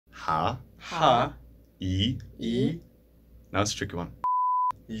Ha. Ha. E. E. Now it's a tricky one.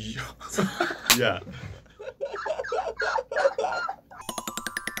 Yeah. Yeah.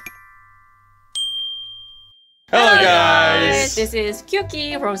 Hello guys! This is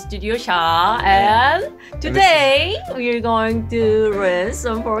Kyuki from Studio Sha, and today we're going to learn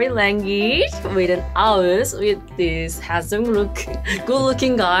some foreign language with an hours with this handsome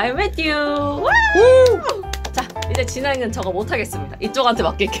good-looking guy, Matthew. Woo! 자, 이제 진행은 저거 못하겠습니다. 이쪽한테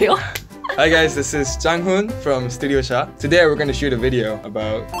맡길게요. Hi guys, this is Jang-hoon from Studio Sha. Today we're going to shoot a video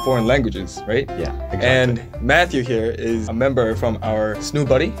about foreign languages, right? Yeah, exactly. And Matthew here is a member from our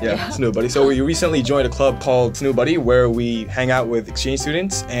Snubuddy. Yeah, Snubuddy. So we recently joined a club called Snubbuddy where we hang out with exchange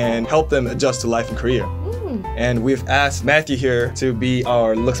students and help them adjust to life in Korea. And we've asked Matthew here to be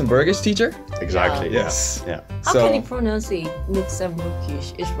our Luxembourgish teacher. Exactly. Yeah. Yes. Yeah. How can you pronounce it?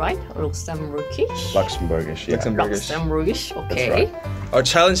 Luxembourgish is right? Luxembourgish? Luxembourgish. Yeah. Luxembourgish, okay. That's right. Our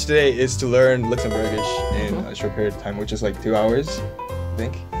challenge today is to learn Luxembourgish in a short period of time, which is like 2 hours, I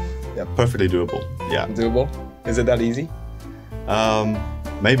think. Yeah. Perfectly doable. Yeah. Doable? Is it that easy?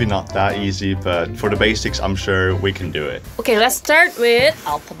 Maybe not that easy, but for the basics, I'm sure we can do it. Okay, let's start with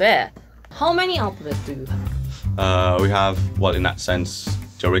alphabet. How many alphabets do you have? We have, well, in that sense,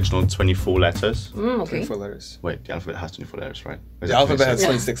 the original 24 letters. Okay. 24 letters. Wait, the alphabet has 24 letters, right? The alphabet has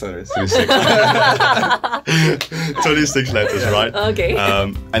 26 letters. 26. 26 letters, right? Okay.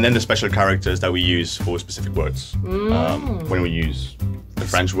 And then the special characters that we use for specific words. When we use the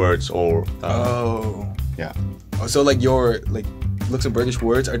French words or... Yeah. Oh, so like your Luxembourgish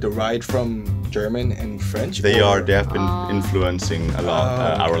words are derived from German and French? They have been influencing a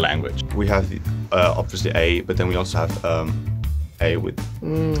lot our language. We have obviously A, but then we also have A with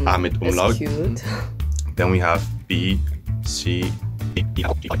A mit umlaut. That's cute. Then we have B, C, D, E,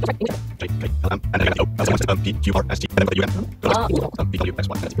 F, G, I, and then P, Q, R, S, T, and then U, X,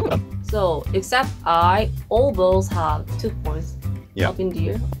 Y. So, except I, all those have 2 points up in the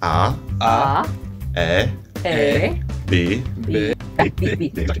air. A, E, B, B,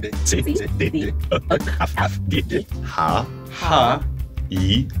 C, D, F, G, H, I.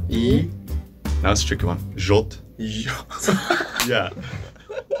 Now it's a tricky one. J. Yeah.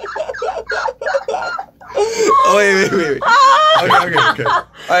 Oh wait. Okay.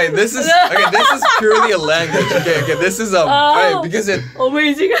 Alright, this is purely a language. Okay, this is alright, because it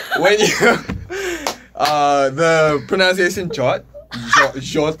amazing. when you the pronunciation jot.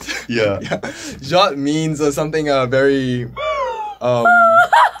 Yeah. Jot means something very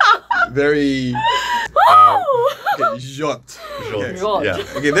very okay, jot. Yeah.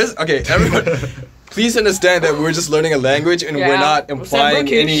 Everyone please understand that we're just learning a language and we're not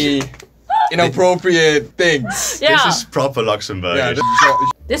implying any inappropriate things. This is proper Luxembourgish.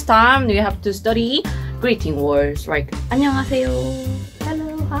 This time we have to study greeting words like 안녕하세요,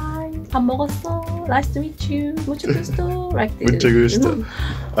 hello, hi, 밥 먹었어, nice to meet you, mucho gusto, like this. Mucho gusto.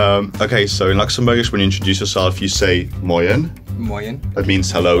 Okay, so in Luxembourgish, when you introduce yourself, you say moyen. Moyen. That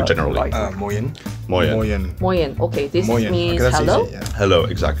means hello generally. Moyen. Moyen. Okay, this means okay, hello. Easy, yeah. Hello,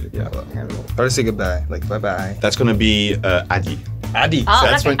 exactly. Yeah. Hello. How to say goodbye? Like bye bye. That's gonna be Adi. Adi. Oh,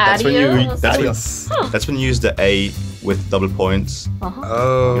 That's like when you Adios. you use the A with double points.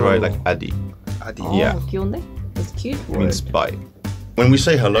 Oh. You write like Adi. Adi. Yeah. 귀여운데? That's cute. It means bye. When we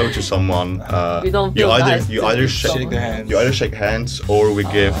say hello to someone, you either shake hands or we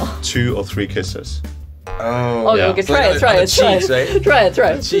give 2 or 3 kisses. Oh, yeah. Okay, try it.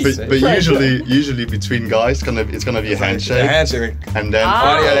 But usually between guys, it's gonna be a handshake. And then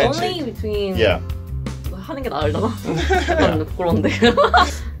only between. Yeah. 하는 게 나을려나? 약간 부끄러운데.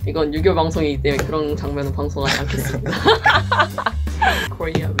 이건 유교 방송이기 때문에 그런 장면은 방송하지 않겠습니다.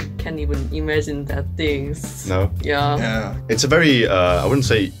 Korea, we can't even imagine that things. No. Yeah. It's a very I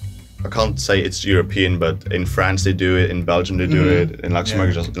can't say it's European, but in France they do it, in Belgium they do it, in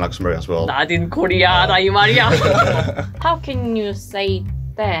Luxembourg as well. Not in Korea, 나 이 말이야. How can you say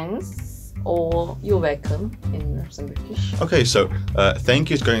thanks or you're welcome in Luxembourgish? Okay, so thank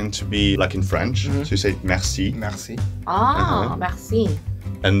you is going to be like in French, so you say merci. Merci. Merci.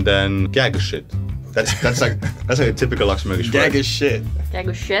 And then gagashit. That's like a typical Luxembourgish word. Gagashit.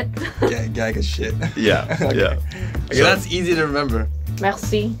 Gagashit. Gagashit. Yeah. Okay, So, that's easy to remember.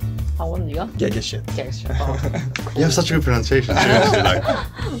 Merci. 네가? Gagashit. You have such a good pronunciation. Seriously, like,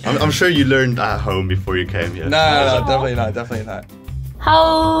 I'm sure you learned at home before you came here. No, definitely not.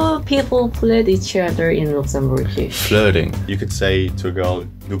 How people flirt each other in Luxembourgish? Flirting. You could say to a girl,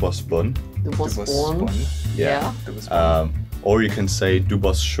 "Du bist bon." Du bist bon. Yeah. Or you can say "Du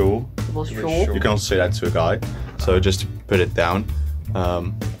bist chaud." Du bist chaud. You can also say that to a guy. So just to put it down,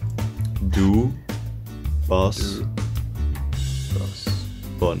 Du bist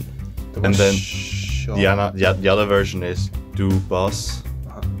bon. And then the other version is du bas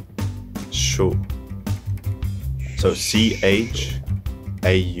show. So CHAUD.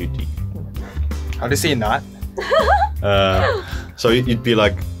 How do you say not? So it'd be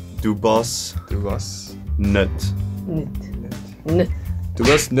like du bas Du was nut. Nut. Du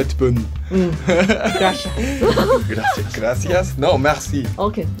was nicht bun. Gracias. Gracias. No, merci.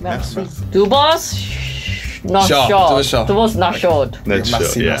 Okay, merci. Merci. Du warst not Short. short. Du warst short. Du warst not short. Not sure,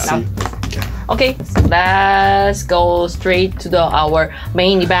 Merci, yeah. merci. Okay, so let's go straight to our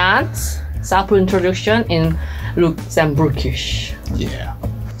main event. Sample introduction in 룩셈부르크어. Yeah.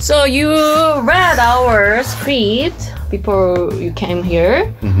 So you read our script before you came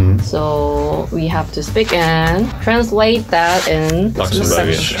here. So we have to speak and translate that in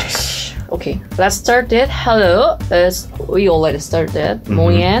Luxembourgish. Okay, let's start it. Hello, as we already started.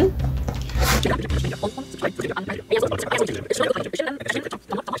 Moyen.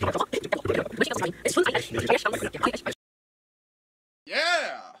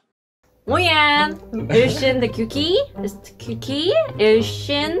 모양 일신 the cookie is the cookie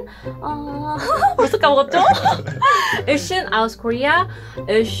일신 벌써 까먹었죠? 일신 aus Korea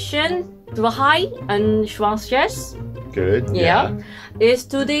일신 Dubai and Schwanzes Good. yeah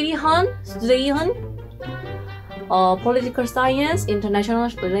studieren political science international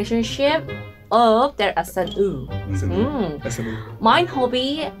relationship of their SNU. My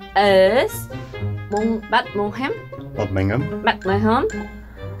hobby is Badminton.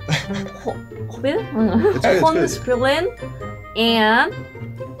 Honsprillen and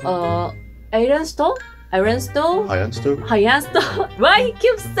Ironstone. Why he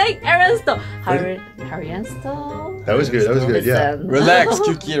keeps saying Ironstone? Ironstone. That was good, yeah. Relax,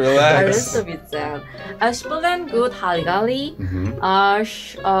 Kuki, relax. Ironstone. Spillen good Haligali.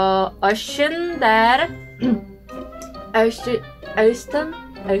 Ocean that Austin.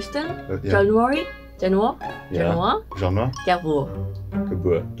 January. Genre? Gabor.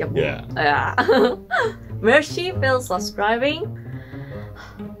 Yeah. Merci for subscribing.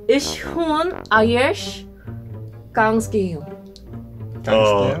 Ich hun Irish Thanksgiving.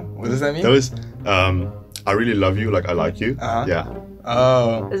 What does that mean? That was I really love you, like I like you. Yeah.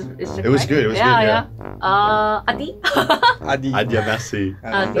 Oh. It was good. It was good. Yeah. Adi. Adi. Adia merci.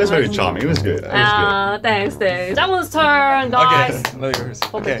 It was very charming. It was good. It was good. Thanks. Jangwon's turn, guys. Okay, let yours.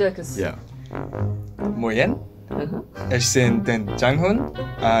 Okay. Yeah. Moyen. Ich bin den Janghun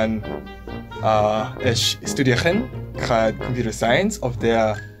und ich studiere Computer Science auf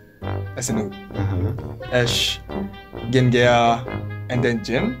der SNU. Ich gehe in den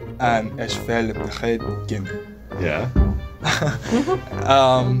Gym und ich will Gym. Yeah.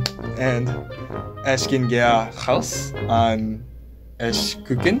 And ich gehe raus und ich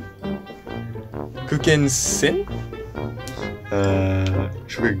gucken Sinn.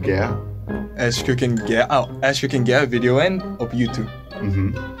 Sugar Gare. Ich gucken Videoen auf YouTube.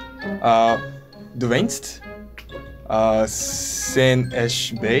 Du weinst? Sen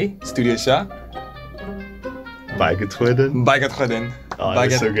ich bei Studio Sha. Beigetreten. Oh, that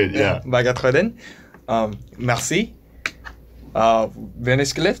was so good, yeah. Beigetreten. Merci. Wenn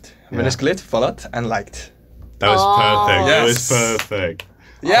ich geliefd, followed and liked. That was perfect. Yes. It was perfect.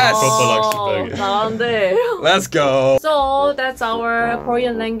 Yes! Proper Luxembourgish. 잘한대. Let's go! So that's our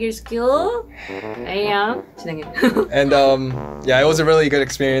Korean language skill. And 진행해. And yeah, it was a really good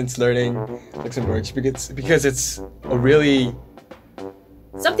experience learning Luxembourgish because it's a really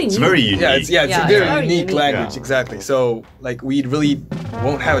Something It's new. very unique. it's a Yeah, very very unique unique. language, Yeah. exactly. So like we really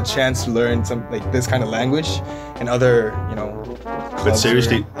won't have a chance to learn some like this kind of language in other But clubs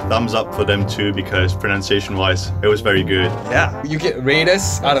seriously, thumbs up for them too, because pronunciation-wise, it was very good. yeah, you get rate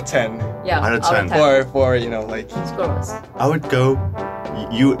us out of 10 Yeah, Out of 10. for like Scores. I would go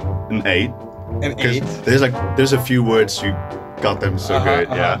you an 8. an 8. There's a few words you got them so good.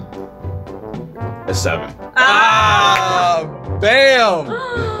 Yeah. A 7. Bam!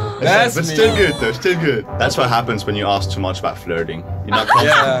 That's But me. still good though, still good. That's what happens when you ask too much about flirting. You're not,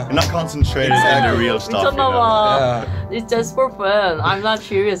 you're not concentrated in the real stuff. You know? 미쳤나봐. It's just for fun. I'm not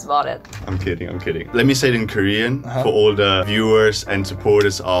serious about it. I'm kidding. Let me say it in Korean for all the viewers and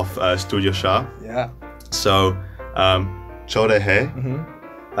supporters of Studio Sha. Yeah. So, 초대해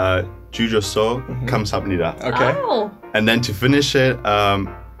주셔서 감사합니다. Okay. Oh. And then to finish it,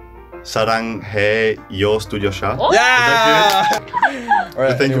 사랑해요 Studio Sha. Oh. Yeah!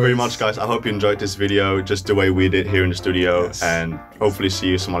 But thank you very much, guys. I hope you enjoyed this video just the way we did here in the studio. Yes. And hopefully see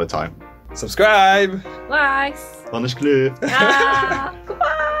you some other time. Subscribe! Thanks. Anders Klüft. Goodbye.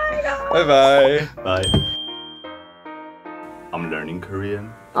 Bye-bye. Bye. I'm learning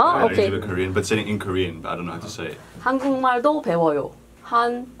Korean. Oh, I'm okay. learning Korean, but saying in Korean, but I don't know how to say it. 한국말도 배워요.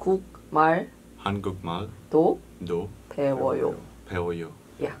 한국말. 말 한국말도 도 배워요. 배워요.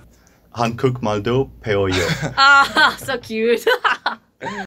 Yeah. 한국말도 배워요. Ah, so cute.